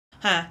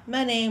Hi,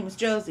 my name is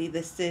Josie.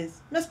 This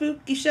is my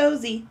spooky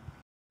showsy.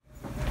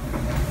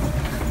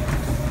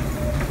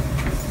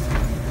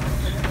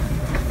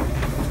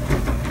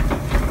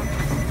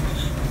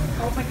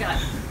 Oh my god.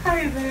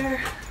 Hi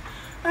there.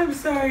 I'm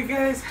sorry,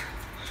 guys.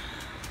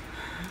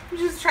 I'm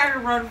just trying to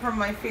run from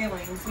my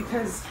feelings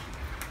because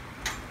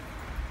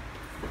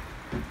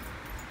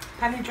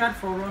Penny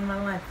Dreadful ruined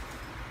my life.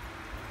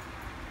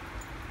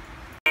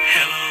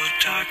 Hello,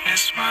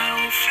 darkness,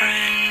 my old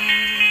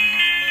friend.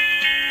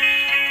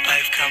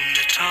 I've come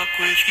to talk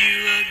with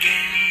you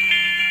again.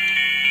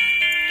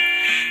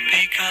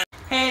 Because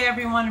Hey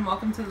everyone, and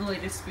welcome to the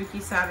latest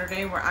Spooky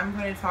Saturday, where I'm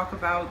going to talk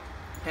about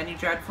Penny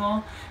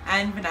Dreadful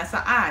and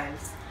Vanessa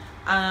Ives.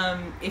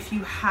 If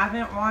you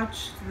haven't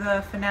watched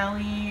the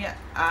finale,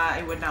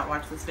 I would not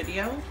watch this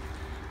video.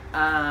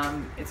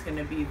 It's going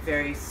to be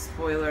very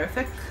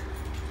spoilerific.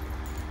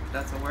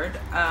 That's a word.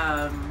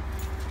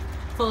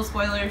 Full of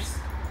spoilers.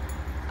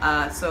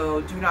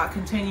 So do not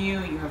continue.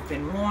 You have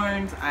been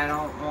warned. I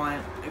don't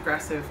want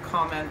aggressive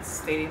comments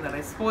stating that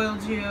I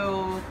spoiled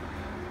you.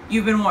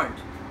 You've been warned.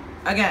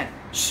 Again,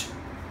 shh,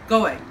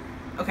 go away.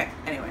 Okay,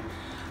 anyway.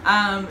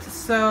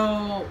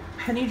 So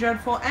Penny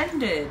Dreadful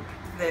ended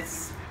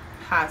this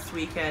past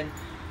weekend,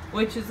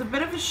 which is a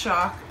bit of a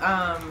shock.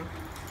 I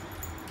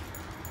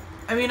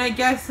mean, I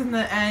guess in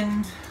the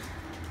end,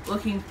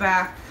 looking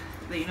back,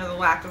 the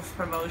lack of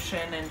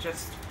promotion and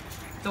just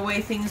the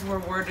way things were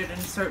worded in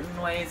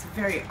certain ways,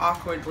 very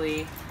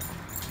awkwardly,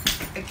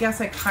 I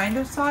guess I kind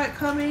of saw it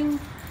coming.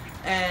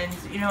 And,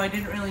 I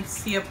didn't really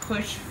see a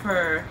push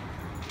for,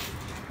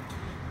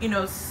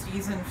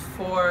 season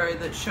 4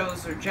 that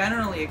shows are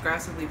generally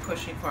aggressively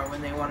pushing for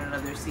when they want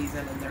another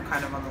season and they're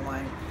kind of on the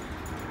line.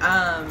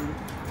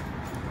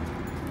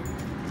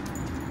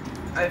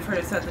 I've heard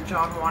it said that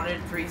John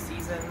wanted 3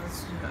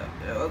 seasons.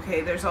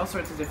 Okay, there's all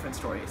sorts of different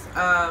stories.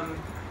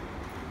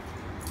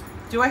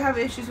 Do I have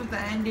issues with the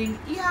ending?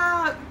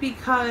 Yeah,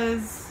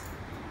 because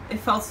it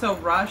felt so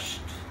rushed.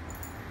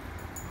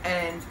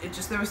 And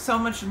there was so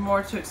much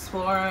more to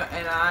explore,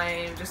 and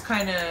I'm just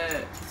kind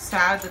of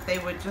sad that they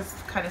would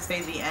just kind of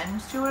say the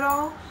end to it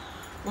all,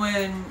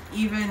 when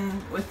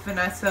even with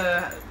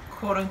Vanessa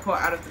quote unquote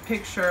out of the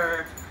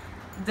picture,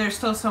 there's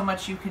still so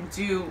much you can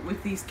do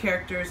with these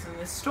characters in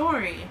this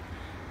story.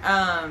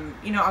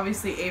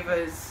 Obviously Ava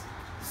is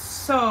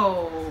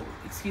so,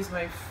 excuse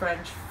my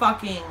French,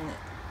 fucking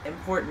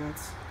important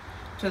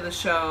to the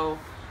show,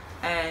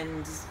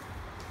 and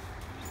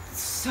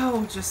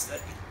so just,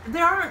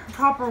 there aren't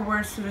proper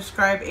words to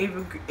describe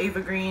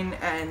Ava Green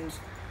and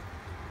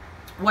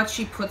what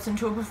she puts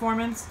into a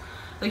performance.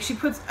 Like, she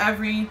puts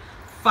every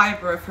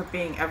fiber of her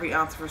being, every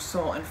ounce of her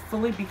soul, and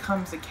fully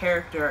becomes a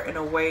character in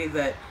a way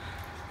that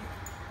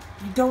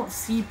you don't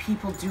see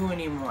people do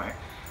anymore.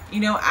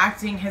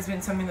 Acting has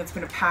been something that's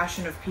been a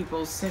passion of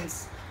people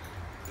since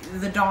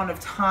the dawn of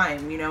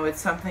time. It's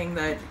something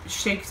that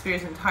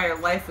Shakespeare's entire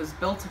life was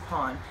built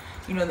upon.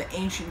 The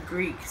ancient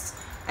Greeks.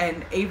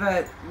 And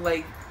Ava,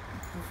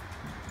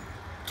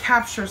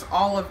 captures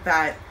all of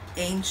that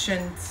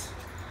ancient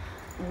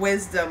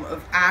wisdom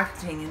of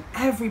acting in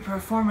every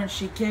performance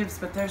she gives,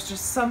 but there's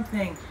just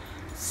something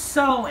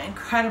so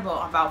incredible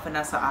about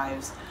Vanessa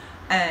Ives,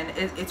 and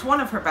it's one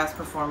of her best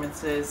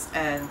performances,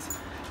 and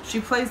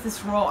she plays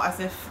this role as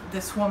if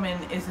this woman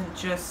isn't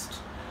just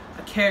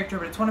a character,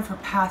 but it's one of her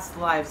past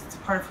lives. It's a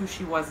part of who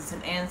she was. It's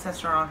an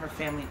ancestor on her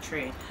family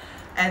tree,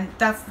 and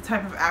that's the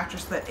type of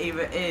actress that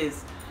Ava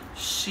is.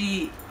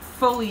 She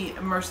fully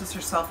immerses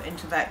herself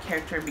into that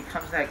character and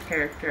becomes that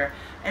character,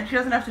 and she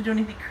doesn't have to do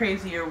anything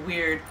crazy or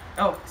weird.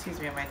 Oh, excuse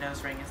me, my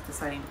nose ring is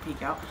deciding to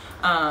peek out.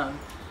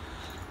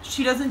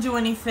 She doesn't do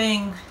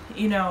anything,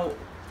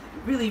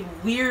 really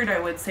weird, I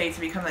would say, to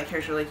become that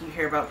character, like you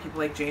hear about people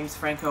like James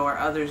Franco or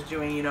others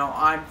doing,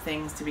 odd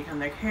things to become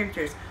their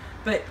characters.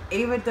 But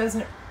Ava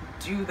doesn't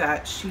do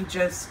that. She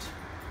just,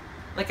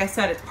 like I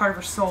said, it's part of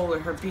her soul or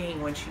her being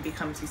when she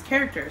becomes these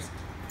characters.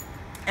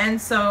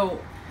 And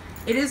so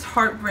it is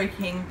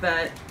heartbreaking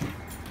that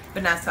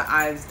Vanessa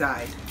Ives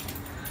died.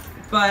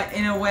 But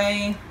in a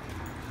way,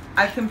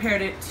 I've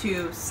compared it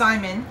to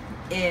Simon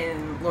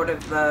in Lord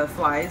of the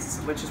Flies,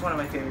 which is one of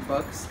my favorite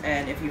books.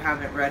 And if you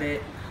haven't read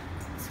it,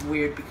 it's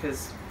weird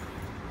because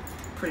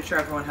I'm pretty sure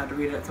everyone had to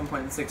read it at some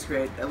point in the 6th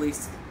grade, at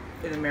least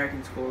in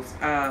American schools.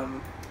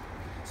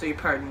 So you're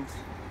pardoned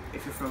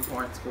if you're from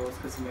foreign schools,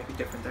 because you might be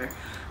different there.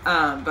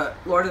 But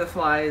Lord of the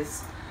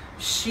Flies,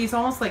 she's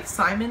almost like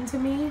Simon to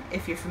me,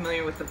 if you're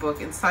familiar with the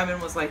book. And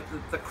Simon was like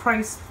the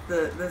Christ,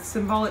 the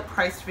symbolic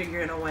Christ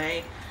figure in a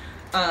way,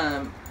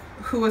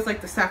 who was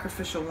like the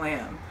sacrificial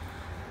lamb.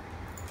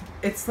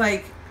 It's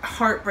like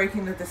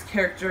heartbreaking that this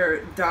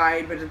character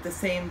died, but at the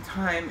same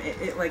time,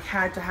 it like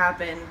had to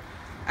happen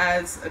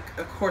as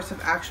a course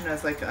of action,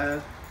 as like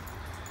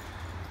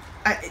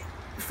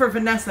for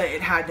Vanessa,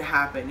 it had to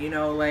happen,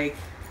 like,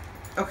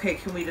 okay,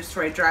 can we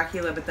destroy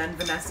Dracula? But then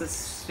Vanessa's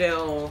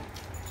still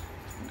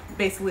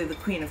basically the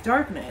Queen of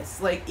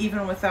Darkness. Like,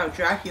 even without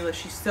Dracula,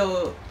 she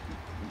still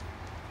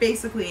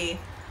basically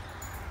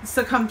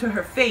succumbed to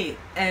her fate.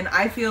 And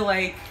I feel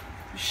like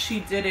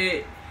she did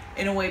it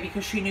in a way,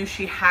 because she knew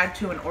she had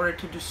to in order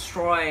to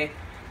destroy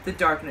the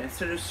darkness,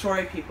 to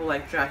destroy people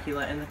like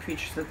Dracula and the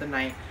creatures of the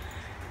night.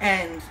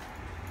 And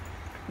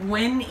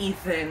when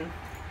Ethan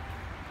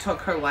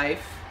took her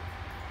life,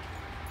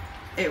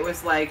 it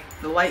was like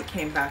the light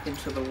came back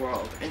into the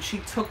world, and she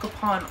took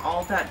upon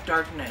all that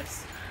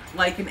darkness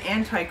like an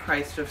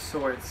antichrist of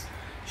sorts.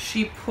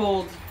 She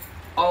pulled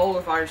all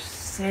of our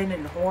sin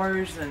and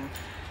horrors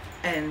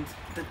and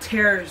the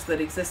terrors that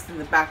exist in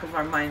the back of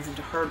our minds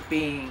into her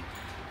being,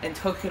 and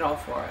took it all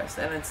for us.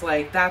 And it's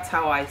like, that's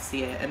how I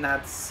see it, and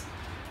that's,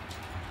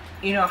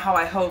 you know, how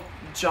I hope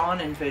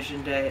John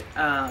envisioned it,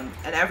 and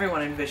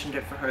everyone envisioned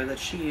it for her, that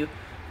she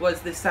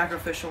was this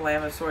sacrificial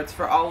lamb of sorts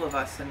for all of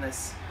us in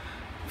this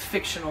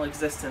fictional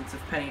existence of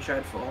Penny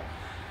Dreadful.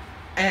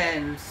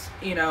 And,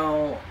 you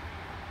know,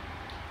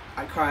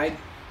 I cried.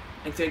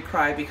 I did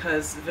cry,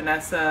 because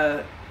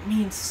Vanessa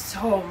means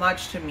so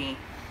much to me.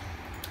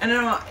 And I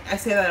know I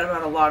say that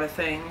about a lot of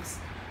things,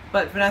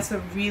 but Vanessa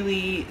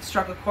really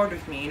struck a chord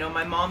with me. You know,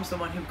 my mom's the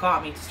one who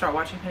got me to start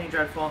watching Penny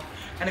Dreadful,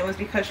 and it was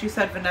because she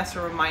said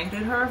Vanessa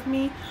reminded her of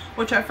me,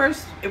 which at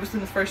first, it was in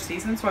the first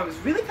season, so I was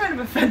really kind of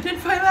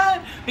offended by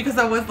that, because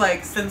I was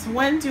like, since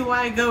when do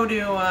I go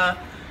to,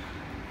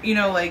 you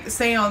know, like,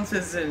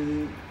 seances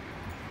and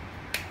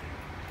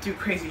do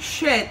crazy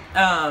shit?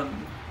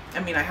 I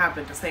mean, I have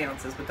been to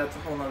seances, but that's a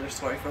whole nother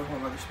story for a whole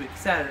nother Spooky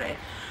Saturday.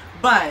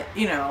 But,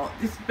 you know,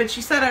 but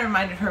she said I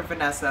reminded her of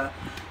Vanessa,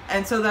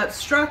 and so that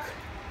struck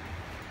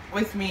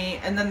with me.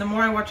 And then the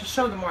more I watched the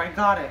show, the more I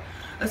got it,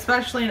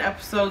 especially in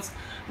episodes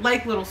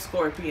like Little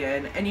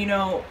Scorpion, and you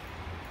know,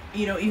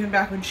 even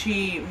back when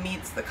she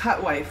meets the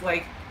cut wife,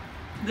 like,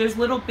 there's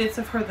little bits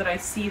of her that I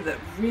see that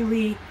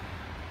really,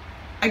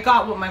 I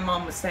got what my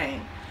mom was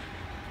saying.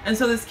 And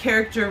so this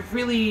character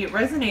really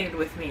resonated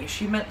with me.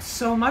 She meant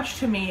so much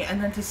to me,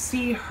 and then to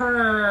see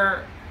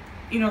her,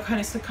 you know, kind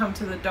of succumb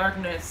to the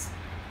darkness,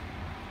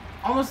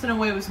 almost in a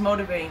way was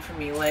motivating for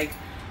me, like,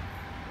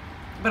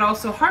 but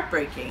also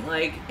heartbreaking.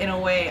 Like, in a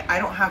way, I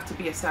don't have to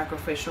be a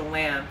sacrificial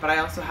lamb, but I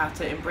also have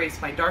to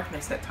embrace my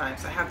darkness at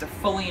times. I have to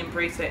fully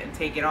embrace it and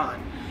take it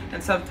on.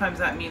 And sometimes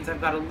that means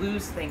I've got to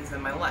lose things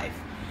in my life.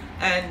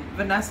 And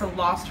Vanessa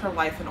lost her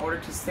life in order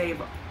to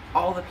save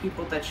all the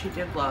people that she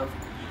did love.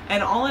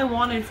 And all I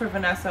wanted for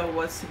Vanessa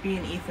was to be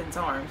in Ethan's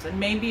arms. And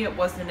maybe it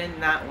wasn't in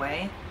that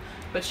way,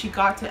 but she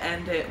got to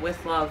end it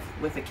with love,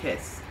 with a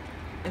kiss.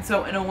 And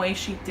so in a way,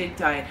 she did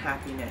die in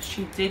happiness.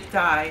 She did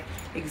die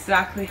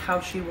exactly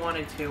how she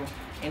wanted to,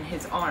 in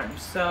his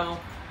arms. So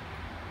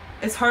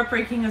as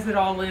heartbreaking as it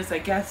all is, I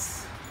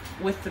guess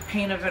with the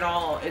pain of it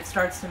all, it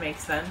starts to make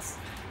sense.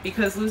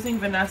 Because losing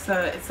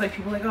Vanessa, it's like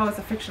people are like, oh, it's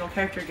a fictional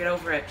character, get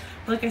over it.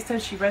 But like I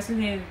said, she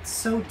resonated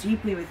so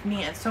deeply with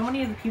me and so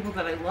many of the people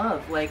that I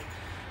love. Like,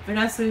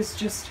 Vanessa is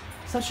just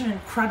such an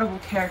incredible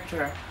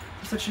character,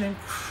 such an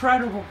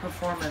incredible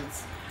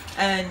performance,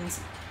 and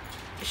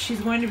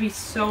she's going to be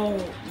so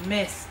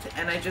missed.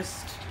 And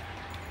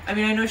I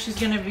mean, I know she's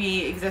going to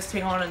be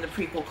existing on in the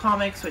prequel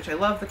comics, which I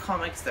love the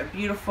comics, they're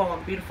beautiful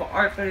and beautiful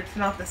art, but it's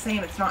not the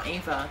same, it's not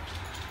Ava.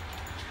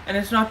 And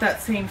it's not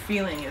that same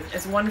feeling.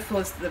 As wonderful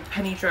as the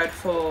Penny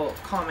Dreadful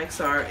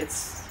comics are,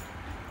 it's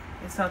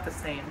not the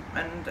same,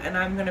 and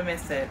I'm gonna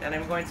miss it, and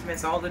I'm going to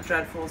miss all the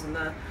Dreadfuls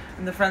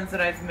and the friends that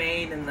I've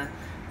made, and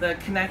the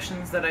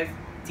connections that I've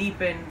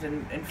deepened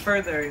and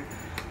furthered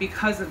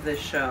because of this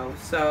show.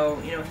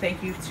 So, you know,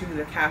 thank you to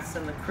the cast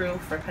and the crew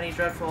for Penny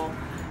Dreadful,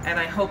 and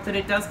I hope that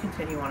it does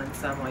continue on in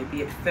some way,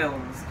 be it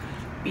films,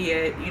 be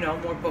it, you know,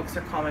 more books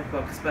or comic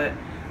books, but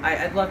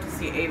I'd love to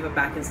see Ava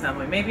back in some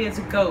way, maybe as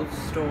a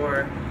ghost,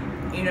 or,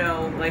 you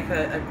know, like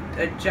a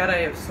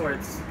Jedi of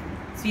sorts.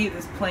 See,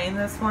 this plane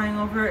that's flying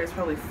over is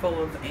probably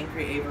full of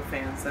angry Ava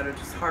fans that are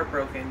just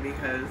heartbroken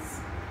because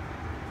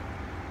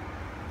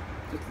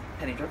it's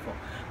Penny Dreadful.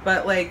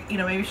 But, like, you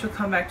know, maybe she'll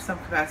come back to some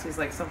capacities,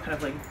 like some kind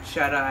of like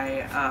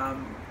Jedi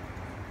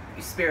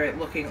spirit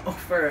looking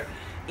over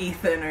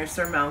Ethan or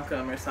Sir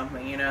Malcolm or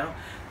something, you know.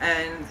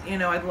 And, you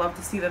know, I'd love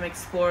to see them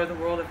explore the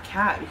world of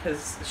Kat,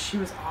 because she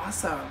was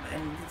awesome.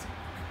 And,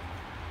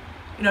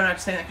 you know, I'm not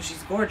just saying that because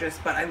she's gorgeous,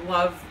 but I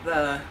love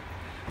the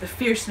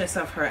fierceness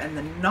of her and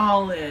the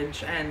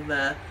knowledge,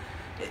 and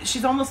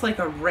she's almost like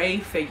a Rey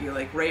figure,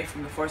 like Rey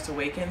from The Force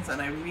Awakens,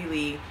 and I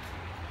really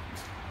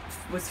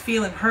was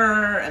feeling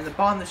her and the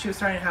bond that she was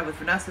starting to have with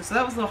Vanessa, so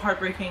that was a little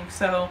heartbreaking.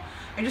 So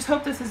I just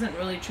hope this isn't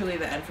really truly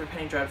the end for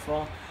Penny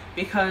Dreadful,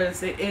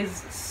 because it is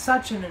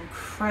such an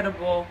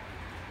incredible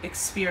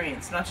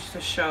experience, not just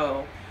a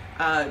show.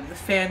 The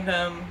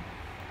fandom,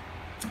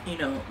 you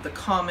know, the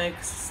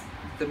comics,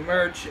 the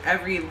merch,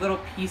 every little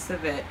piece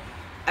of it,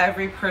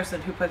 every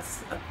person who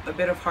puts a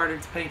bit of heart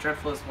into Penny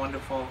Dreadful is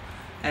wonderful,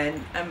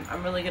 and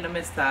I'm really gonna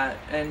miss that.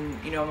 And,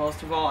 you know,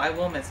 most of all, I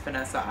will miss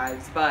Vanessa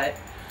Ives, but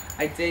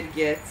I did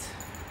get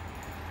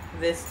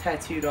this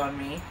tattooed on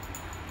me,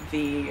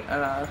 the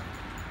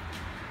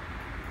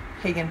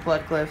pagan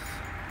blood glyph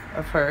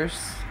of hers,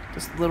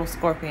 this little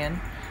scorpion,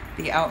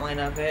 the outline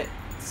of it,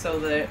 so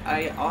that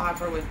I'll have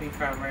her with me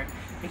forever.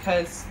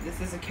 because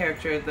this is a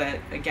character that,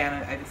 again,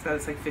 I've said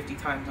this like 50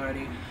 times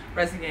already,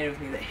 resonated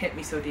with me, that hit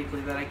me so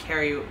deeply that I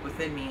carry it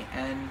within me.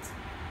 And,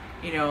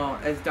 you know,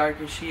 as dark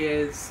as she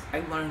is, I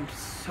learned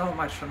so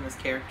much from this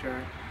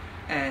character.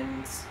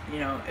 And, you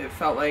know, it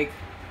felt like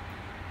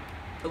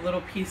a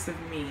little piece of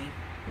me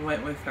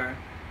went with her.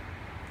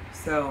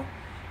 So,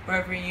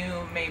 wherever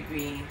you may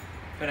be,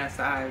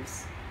 Vanessa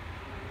Ives,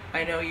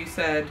 I know you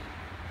said,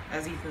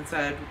 as Ethan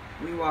said,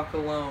 we walk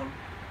alone,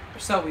 or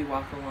so we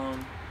walk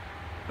alone.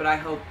 But I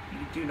hope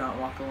you do not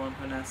walk alone,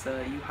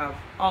 Vanessa. You have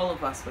all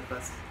of us with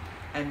us.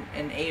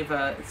 And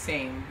Ava,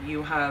 same.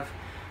 You have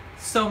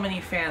so many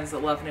fans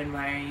that love and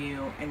admire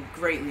you and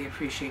greatly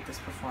appreciate this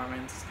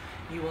performance.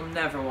 You will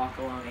never walk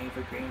alone,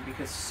 Ava Green,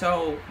 because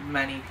so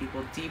many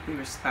people deeply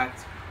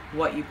respect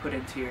what you put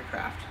into your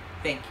craft.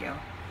 Thank you.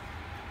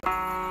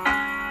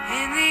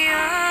 In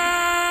the